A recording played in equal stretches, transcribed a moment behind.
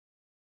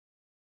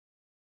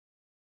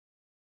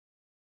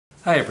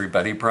Hi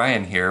everybody,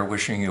 Brian here,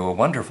 wishing you a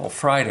wonderful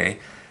Friday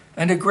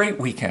and a great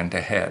weekend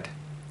ahead.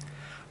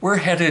 We're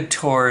headed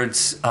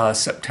towards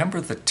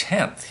September the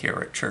 10th here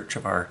at Church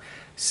of Our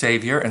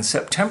Savior, and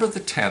September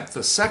the 10th,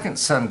 the second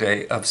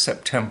Sunday of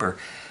September,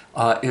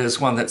 is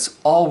one that's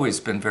always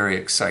been very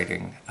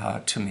exciting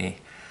to me.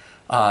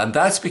 And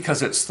that's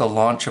because it's the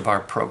launch of our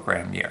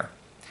program year.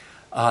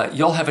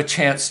 You'll have a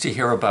chance to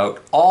hear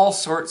about all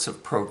sorts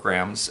of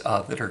programs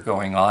that are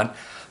going on,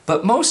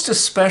 but most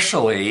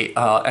especially,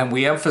 and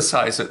we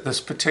emphasize it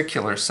this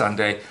particular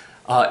Sunday,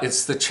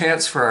 it's the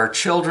chance for our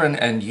children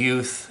and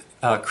youth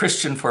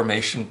Christian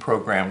formation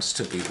programs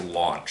to be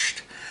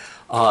launched.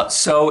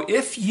 So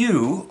if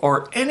you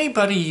or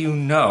anybody you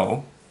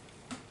know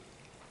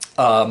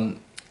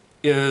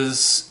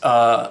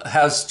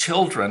has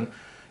children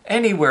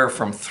anywhere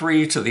from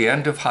 3 to the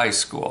end of high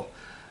school,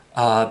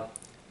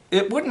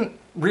 it wouldn't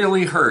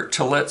really hurt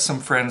to let some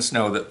friends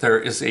know that there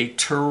is a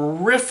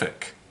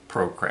terrific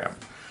program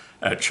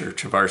at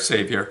Church of Our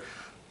Savior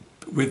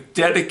with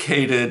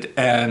dedicated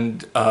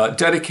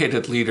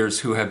leaders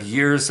who have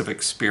years of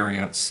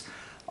experience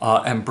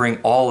and bring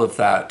all of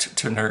that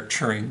to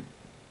nurturing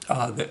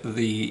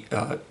the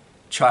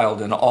child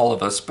in all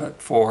of us,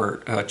 but for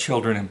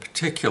children in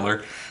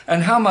particular,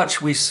 and how much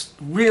we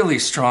really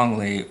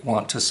strongly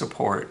want to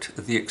support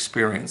the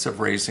experience of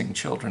raising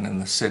children in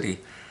the city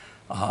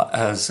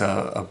as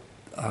a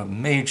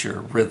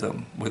major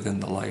rhythm within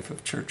the life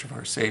of Church of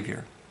Our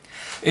Savior.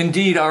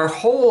 Indeed, our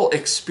whole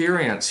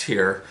experience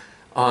here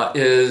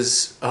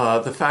is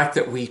the fact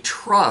that we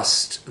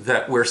trust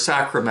that we're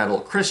sacramental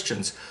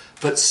Christians,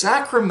 but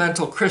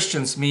sacramental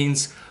Christians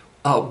means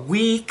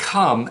we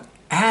come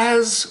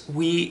as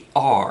we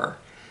are,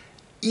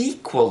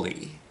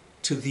 equally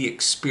to the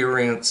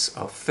experience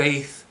of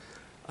faith,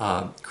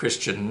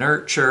 Christian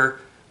nurture,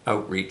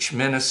 outreach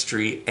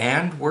ministry,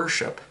 and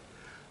worship,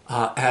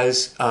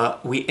 as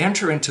we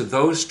enter into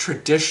those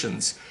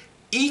traditions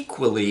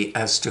equally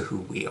as to who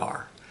we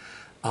are.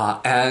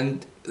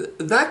 And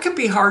that can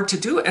be hard to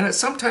do, and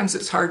sometimes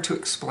it's hard to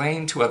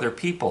explain to other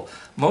people,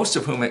 most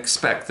of whom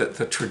expect that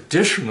the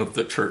tradition of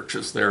the church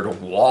is there to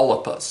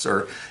wallop us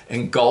or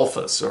engulf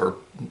us or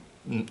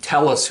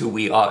tell us who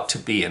we ought to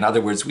be. In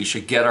other words, we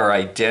should get our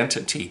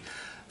identity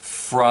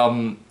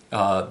from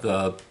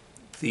the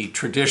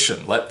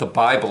tradition. Let the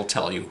Bible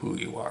tell you who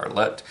you are.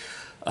 Let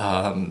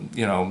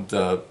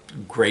the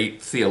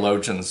great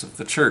theologians of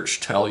the church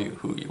tell you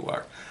who you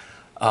are.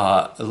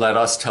 Let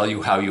us tell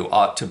you how you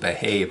ought to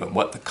behave and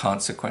what the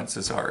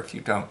consequences are if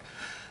you don't.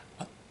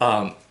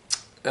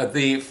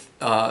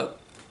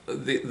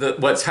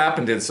 What's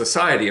happened in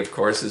society, of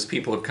course, is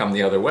people have come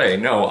the other way.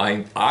 No,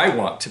 I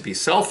want to be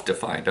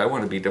self-defined. I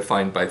want to be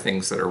defined by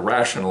things that are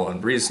rational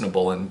and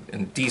reasonable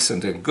and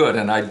decent and good,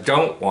 and I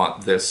don't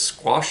want this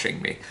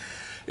squashing me.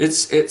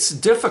 It's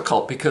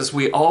difficult because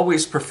we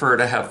always prefer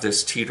to have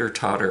this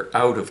teeter-totter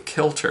out of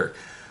kilter.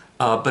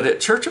 But at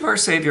Church of Our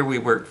Savior, we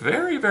work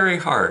very, very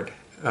hard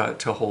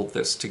to hold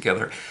this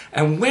together.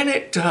 And when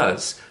it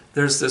does,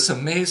 there's this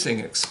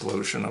amazing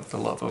explosion of the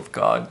love of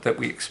God that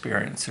we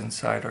experience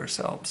inside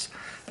ourselves.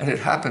 And it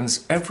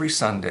happens every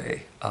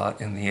Sunday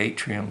in the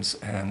atriums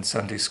and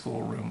Sunday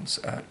school rooms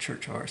at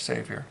Church of Our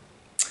Savior.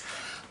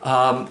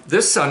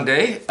 This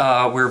Sunday,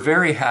 we're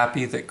very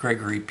happy that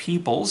Gregory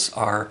Peebles,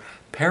 our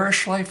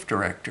parish life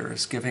director,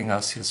 is giving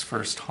us his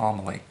first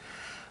homily.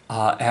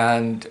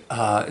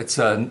 It's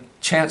a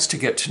chance to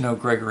get to know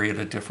Gregory at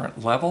a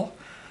different level.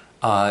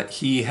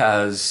 He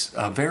has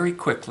very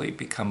quickly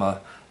become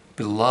a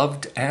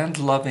beloved and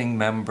loving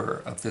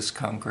member of this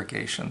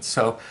congregation.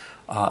 So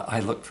I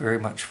look very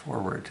much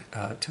forward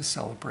to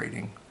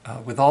celebrating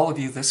with all of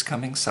you this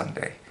coming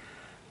Sunday,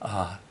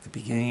 the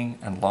beginning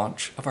and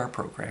launch of our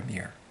program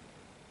year.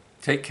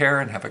 Take care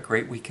and have a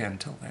great weekend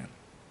till then.